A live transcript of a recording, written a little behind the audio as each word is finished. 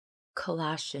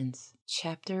Colossians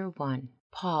chapter 1.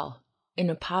 Paul, an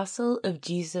apostle of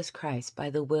Jesus Christ by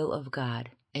the will of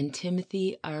God, and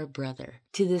Timothy our brother,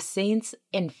 to the saints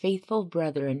and faithful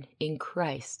brethren in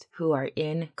Christ who are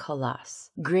in Colossus.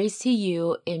 Grace to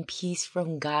you and peace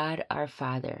from God our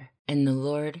Father and the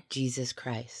Lord Jesus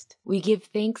Christ. We give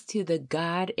thanks to the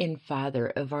God and Father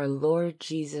of our Lord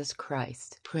Jesus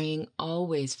Christ, praying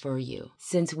always for you,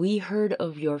 since we heard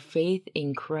of your faith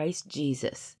in Christ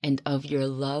Jesus and of your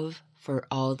love for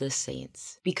all the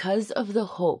saints, because of the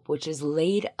hope which is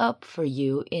laid up for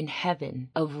you in heaven,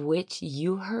 of which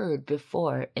you heard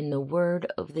before in the word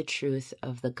of the truth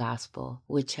of the gospel,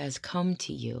 which has come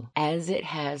to you, as it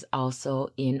has also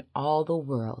in all the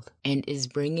world, and is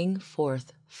bringing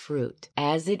forth fruit,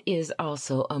 as it is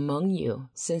also among you,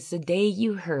 since the day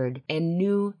you heard and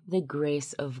knew the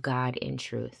grace of God in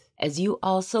truth, as you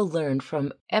also learned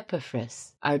from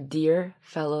Epaphras, our dear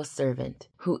fellow servant,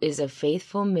 who is a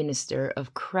faithful minister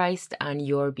of Christ on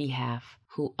your behalf,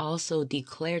 who also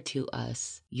declared to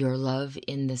us your love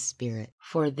in the Spirit.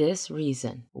 For this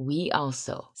reason, we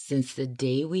also, since the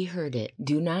day we heard it,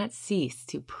 do not cease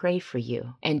to pray for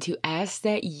you, and to ask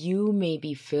that you may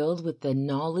be filled with the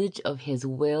knowledge of His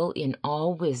will in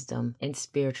all wisdom and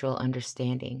spiritual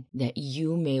understanding, that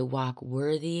you may walk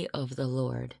worthy of the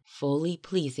Lord, fully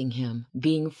pleasing Him,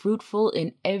 being fruitful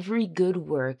in every good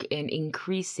work and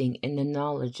increasing in the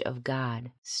knowledge of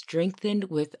God, strengthened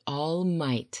with all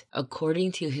might, according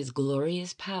to His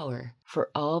glorious power, for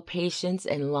all patience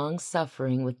and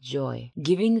long-suffering with joy,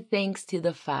 giving thanks to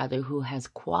the Father who has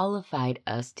qualified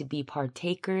us to be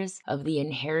partakers of the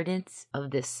inheritance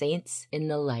of the saints in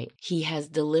the light. He has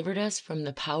delivered us from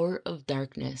the power of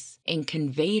darkness and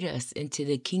conveyed us into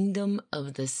the kingdom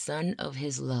of the Son of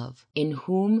His love, in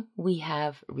whom we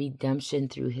have redemption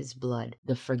through His blood,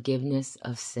 the forgiveness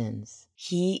of sins.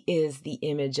 He is the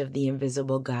image of the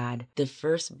invisible God, the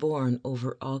firstborn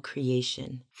over all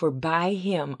creation. For by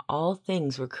Him all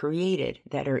things were created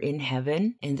that are in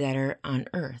heaven and that are on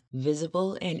earth,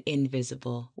 visible and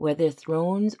invisible, whether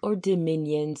thrones or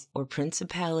dominions or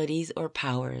principalities or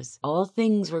powers. All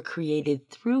things were created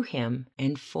through Him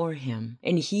and for Him.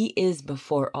 And He is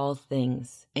before all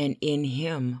things, and in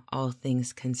Him all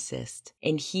things consist.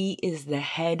 And He is the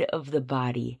head of the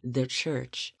body, the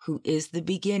church, who is the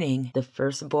beginning, the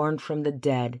firstborn from the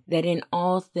dead, that in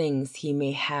all things He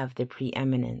may have the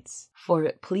preeminence. For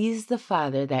it pleased the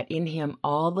Father that in Him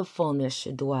all the fullness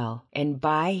should dwell, and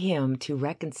by Him to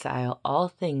reconcile all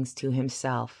things to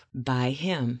Himself, by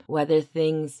Him, whether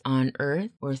things on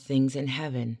earth or things in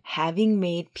heaven, having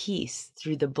made peace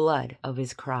through the blood of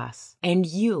His cross. And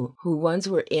you, who once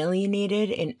were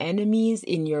alienated and enemies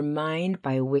in your mind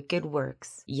by wicked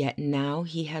works, yet now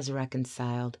He has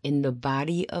reconciled in the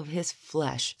body of His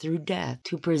flesh through death,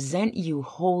 to present you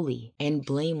holy and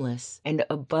blameless and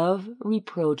above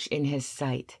reproach in His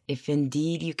sight, if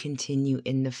indeed you continue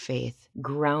in the faith,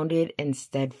 grounded and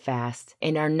steadfast,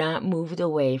 and are not moved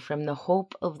away from the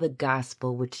hope of the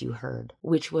gospel which you heard,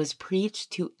 which was preached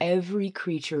to every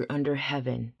creature under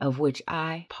heaven, of which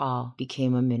I, Paul,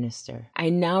 became a minister.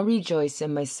 I now rejoice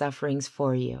in my sufferings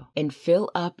for you, and fill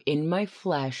up in my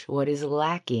flesh what is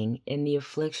lacking in the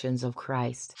afflictions of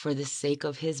Christ, for the sake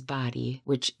of His body,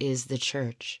 which is the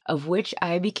church, of which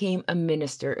I became a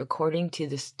minister according to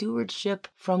the stewardship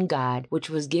from God, which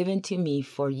was given to me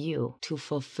for you, to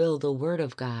fulfill the word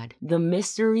of God, the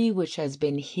mystery which has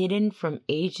been hidden from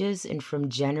ages and from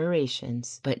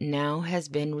generations, but now has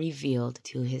been revealed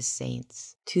to His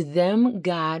saints. To them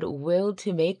God willed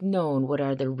to make known what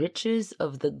are the riches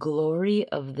of the glory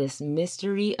of this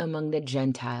mystery among the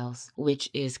Gentiles, which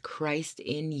is Christ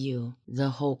in you, the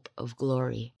hope of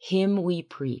glory. Him we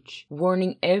preach,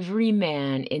 warning every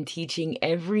man and teaching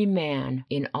every man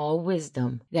in all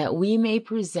wisdom, that we may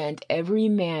present every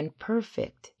man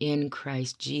perfect in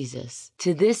Christ Jesus.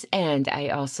 To this end I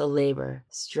also labor,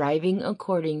 striving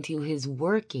according to His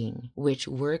working, which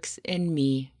works in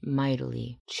me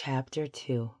mightily. Chapter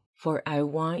 2. For I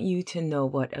want you to know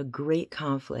what a great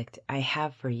conflict I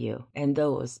have for you and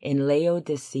those in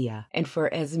Laodicea, and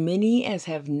for as many as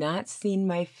have not seen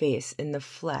my face in the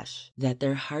flesh, that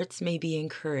their hearts may be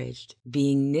encouraged,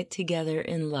 being knit together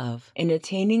in love, and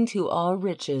attaining to all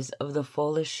riches of the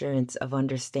full assurance of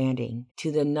understanding,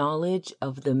 to the knowledge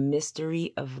of the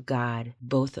mystery of God,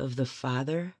 both of the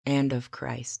Father and of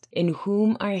Christ, in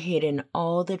whom are hidden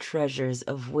all the treasures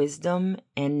of wisdom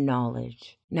and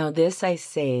knowledge. Now this I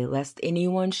say, lest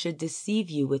anyone should deceive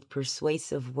you with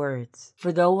persuasive words.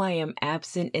 For though I am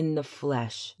absent in the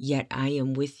flesh, yet I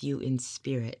am with you in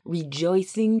spirit,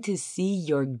 rejoicing to see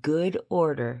your good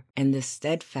order and the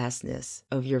steadfastness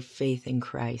of your faith in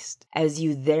Christ. As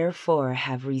you therefore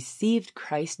have received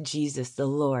Christ Jesus the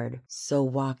Lord, so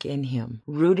walk in him,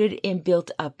 rooted and built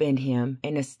up in him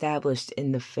and established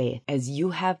in the faith, as you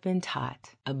have been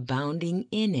taught, abounding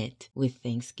in it with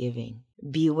thanksgiving.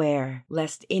 Beware,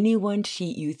 lest anyone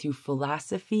cheat you through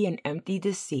philosophy and empty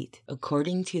deceit,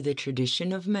 according to the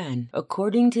tradition of men,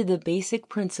 according to the basic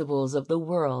principles of the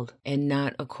world, and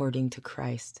not according to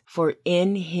Christ. For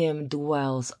in him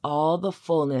dwells all the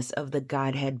fullness of the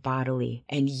Godhead bodily,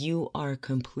 and you are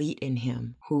complete in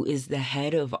him, who is the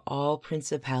head of all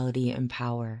principality and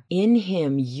power. In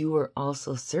him you were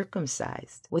also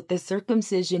circumcised, with the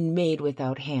circumcision made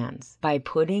without hands, by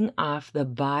putting off the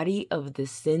body of the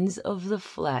sins of the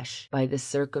flesh by the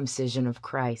circumcision of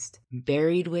Christ,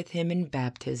 buried with him in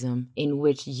baptism, in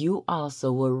which you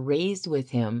also were raised with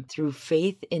him through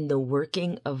faith in the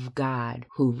working of God,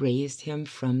 who raised him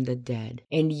from the dead.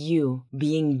 And you,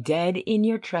 being dead in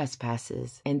your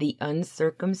trespasses and the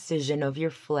uncircumcision of your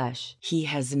flesh, he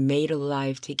has made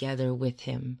alive together with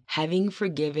him, having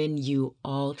forgiven you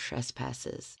all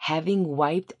trespasses, having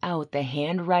wiped out the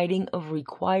handwriting of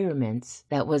requirements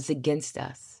that was against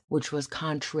us, which was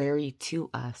contrary to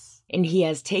us. And he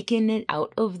has taken it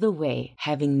out of the way,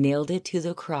 having nailed it to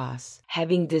the cross,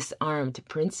 having disarmed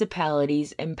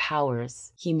principalities and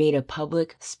powers. He made a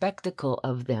public spectacle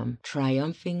of them,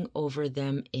 triumphing over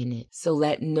them in it. So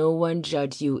let no one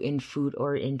judge you in food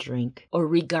or in drink, or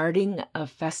regarding a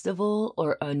festival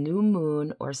or a new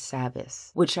moon or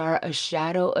Sabbath, which are a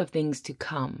shadow of things to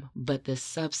come, but the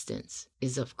substance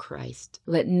is of Christ.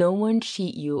 Let no one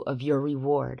cheat you of your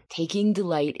reward, taking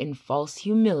delight in false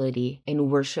humility and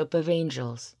worship of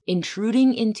angels,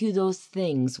 intruding into those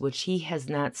things which he has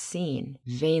not seen,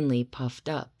 vainly puffed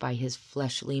up by his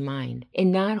fleshly mind,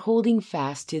 and not holding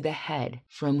fast to the head,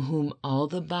 from whom all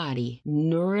the body,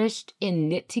 nourished and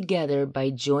knit together by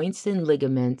joints and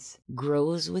ligaments,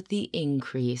 grows with the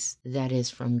increase that is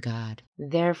from God.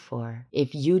 Therefore,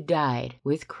 if you died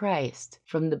with Christ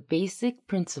from the basic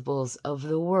principles of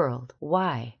the world,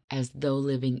 why, as though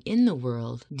living in the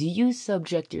world, do you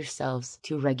subject yourselves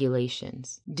to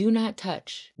regulations? Do not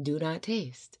touch, do not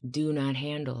taste, do not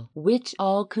handle, which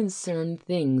all concern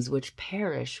things which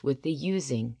perish with the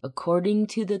using, according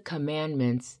to the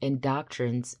commandments and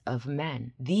doctrines of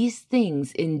men. These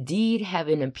things indeed have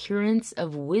an appearance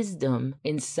of wisdom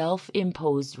in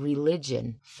self-imposed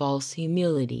religion, false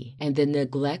humility, and the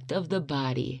neglect of the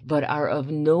body, but are of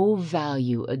no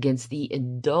value against the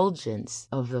indulgence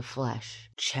of the flesh.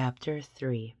 Chapter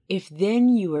 3. If then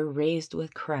you were raised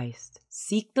with Christ,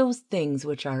 seek those things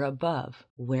which are above,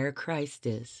 where Christ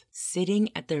is, sitting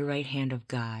at the right hand of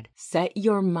God. Set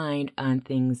your mind on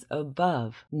things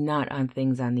above, not on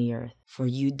things on the earth. For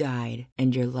you died,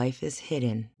 and your life is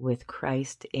hidden with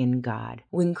Christ in God.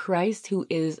 When Christ, who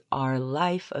is our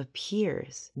life,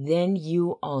 appears, then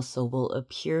you also will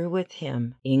appear with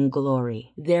him in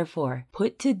glory. Therefore,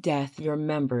 put to death your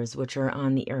members which are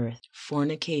on the earth: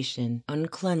 fornication,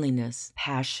 uncleanliness,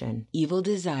 passion, evil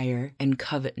desire, and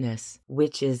covetousness,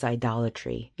 which is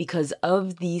idolatry. Because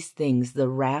of these things the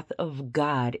wrath of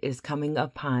God is coming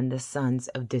upon the sons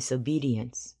of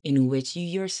disobedience, in which you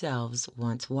yourselves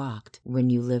once walked,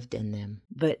 when you lived in them.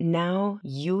 But now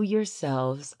you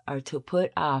yourselves are to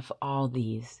put off all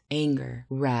these: anger,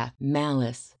 wrath,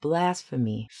 malice,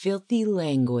 blasphemy, filthy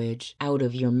language out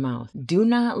of your mouth. Do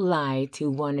not lie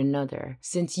to one another,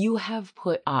 since you have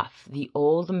put off the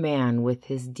old man with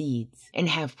his deeds, and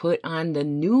have put on the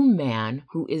new man,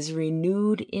 who is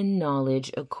renewed in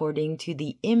knowledge according to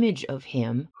the image of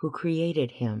him who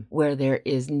created him, where there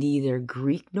is neither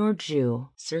Greek nor Jew,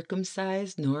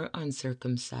 circumcised nor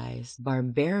uncircumcised,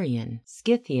 barbarian,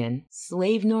 Scythian,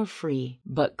 slave nor free,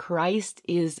 but Christ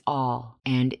is all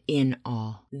and in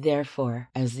all. Therefore,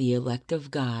 as the elect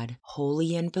of God,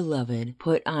 holy and beloved,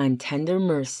 put on tender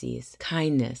mercies,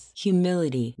 kindness,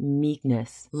 humility,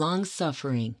 meekness,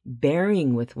 long-suffering,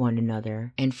 bearing with one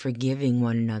another, and forgiving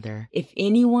one another. If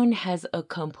anyone has a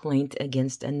complaint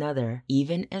against another,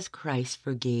 even as Christ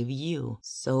forgave you,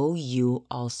 so you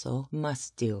also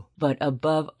must do. But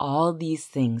above all these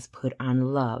things put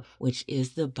on love, which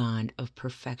is the bond of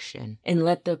perfection. And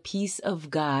let the peace of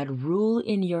God rule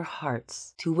in your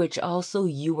hearts, to which also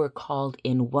you were called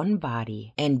in one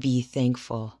body, and be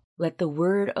thankful. Let the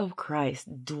word of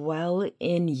Christ dwell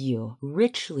in you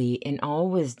richly in all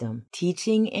wisdom,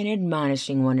 teaching and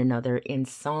admonishing one another in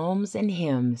psalms and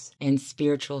hymns and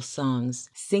spiritual songs,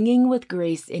 singing with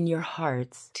grace in your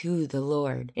hearts to the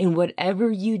Lord. And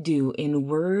whatever you do in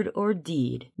word or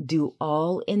deed, do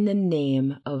all in the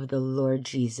name of the Lord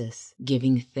Jesus,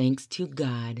 giving thanks to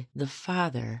God the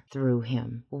Father through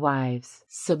him. Wives,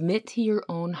 submit to your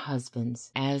own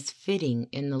husbands as fitting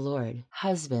in the Lord.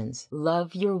 Husbands,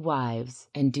 love your wives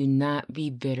and do not be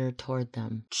bitter toward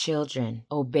them. Children,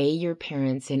 obey your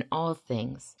parents in all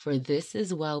things, for this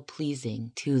is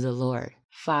well-pleasing to the Lord.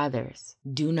 Fathers,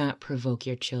 do not provoke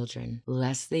your children,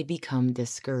 lest they become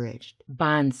discouraged.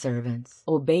 Bondservants,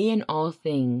 obey in all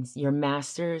things your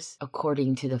masters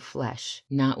according to the flesh,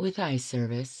 not with eye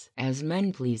service as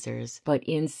men pleasers, but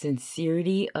in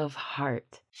sincerity of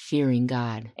heart, fearing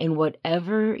God. And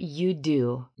whatever you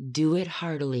do, do it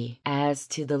heartily as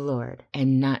to the Lord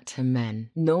and not to men,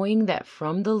 knowing that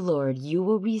from the Lord you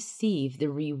will receive the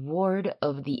reward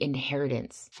of the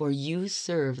inheritance, for you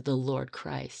serve the Lord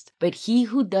Christ. But he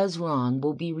who does wrong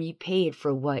will be repaid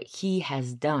for what he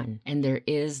has done, and there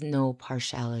is no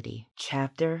partiality.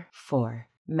 Chapter 4.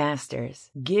 Masters,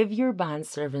 give your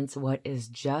bondservants what is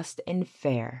just and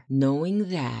fair, knowing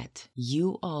that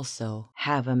you also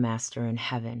have a master in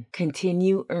heaven.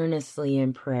 Continue earnestly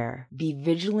in prayer. Be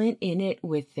vigilant in it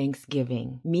with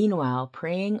thanksgiving. Meanwhile,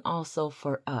 praying also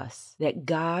for us, that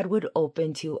God would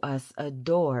open to us a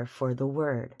door for the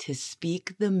word, to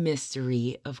speak the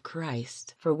mystery of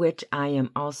Christ, for which I am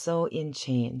also in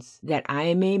chains, that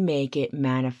I may make it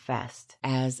manifest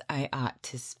as I ought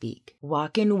to speak.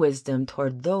 Walk in wisdom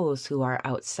toward those who are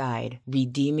outside,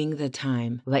 redeeming the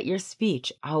time. Let your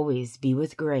speech always be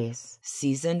with grace,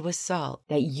 seasoned with salt,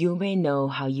 that you may know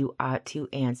how you ought to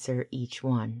answer each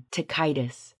one.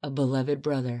 Tychicus, a beloved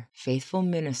brother, faithful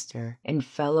minister, and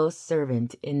fellow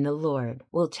servant in the Lord,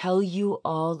 will tell you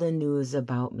all the news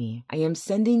about me. I am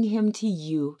sending him to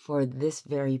you for this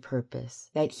very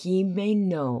purpose, that he may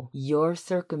know your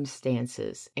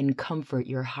circumstances and comfort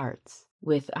your hearts.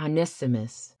 With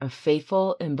Onesimus, a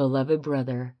faithful and beloved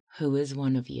brother, who is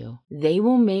one of you. They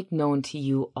will make known to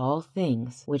you all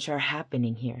things which are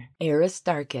happening here.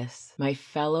 Aristarchus, my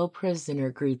fellow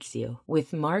prisoner, greets you,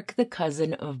 with Mark the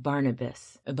cousin of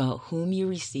Barnabas, about whom you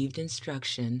received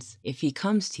instructions. If he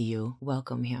comes to you,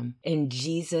 welcome him. And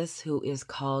Jesus, who is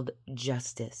called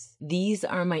Justice. These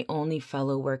are my only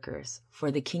fellow workers for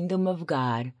the kingdom of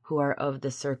God, who are of the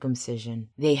circumcision.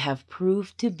 They have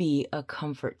proved to be a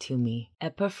comfort to me.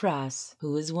 Epaphras,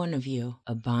 who is one of you,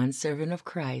 a bondservant of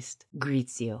Christ,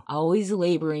 greets you, always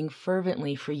laboring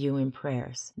fervently for you in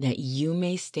prayers, that you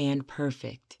may stand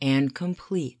perfect and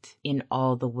complete in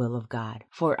all the will of God.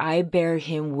 For I bear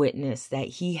him witness that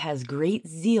he has great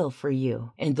zeal for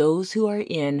you, and those who are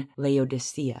in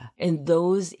Laodicea, and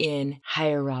those in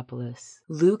Hierapolis.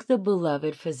 Luke, the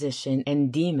beloved physician,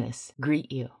 and Demas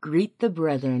greet you. Greet the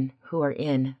brethren who are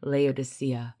in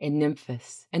Laodicea, and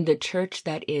Nymphas, and the church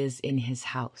that is in his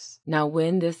house. Now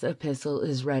when this epistle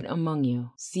is read among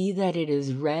you, see that it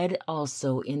is read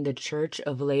also in the church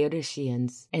of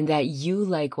Laodiceans, and that you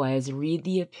likewise read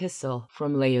the epistle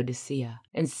from Laodicea.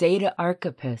 And say to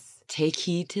Archippus, take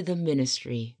heed to the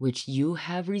ministry which you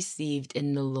have received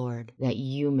in the Lord, that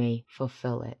you may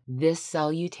fulfill it. This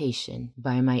salutation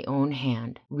by my own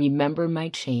hand. Remember my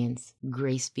chains.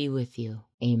 Grace be with you.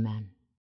 Amen.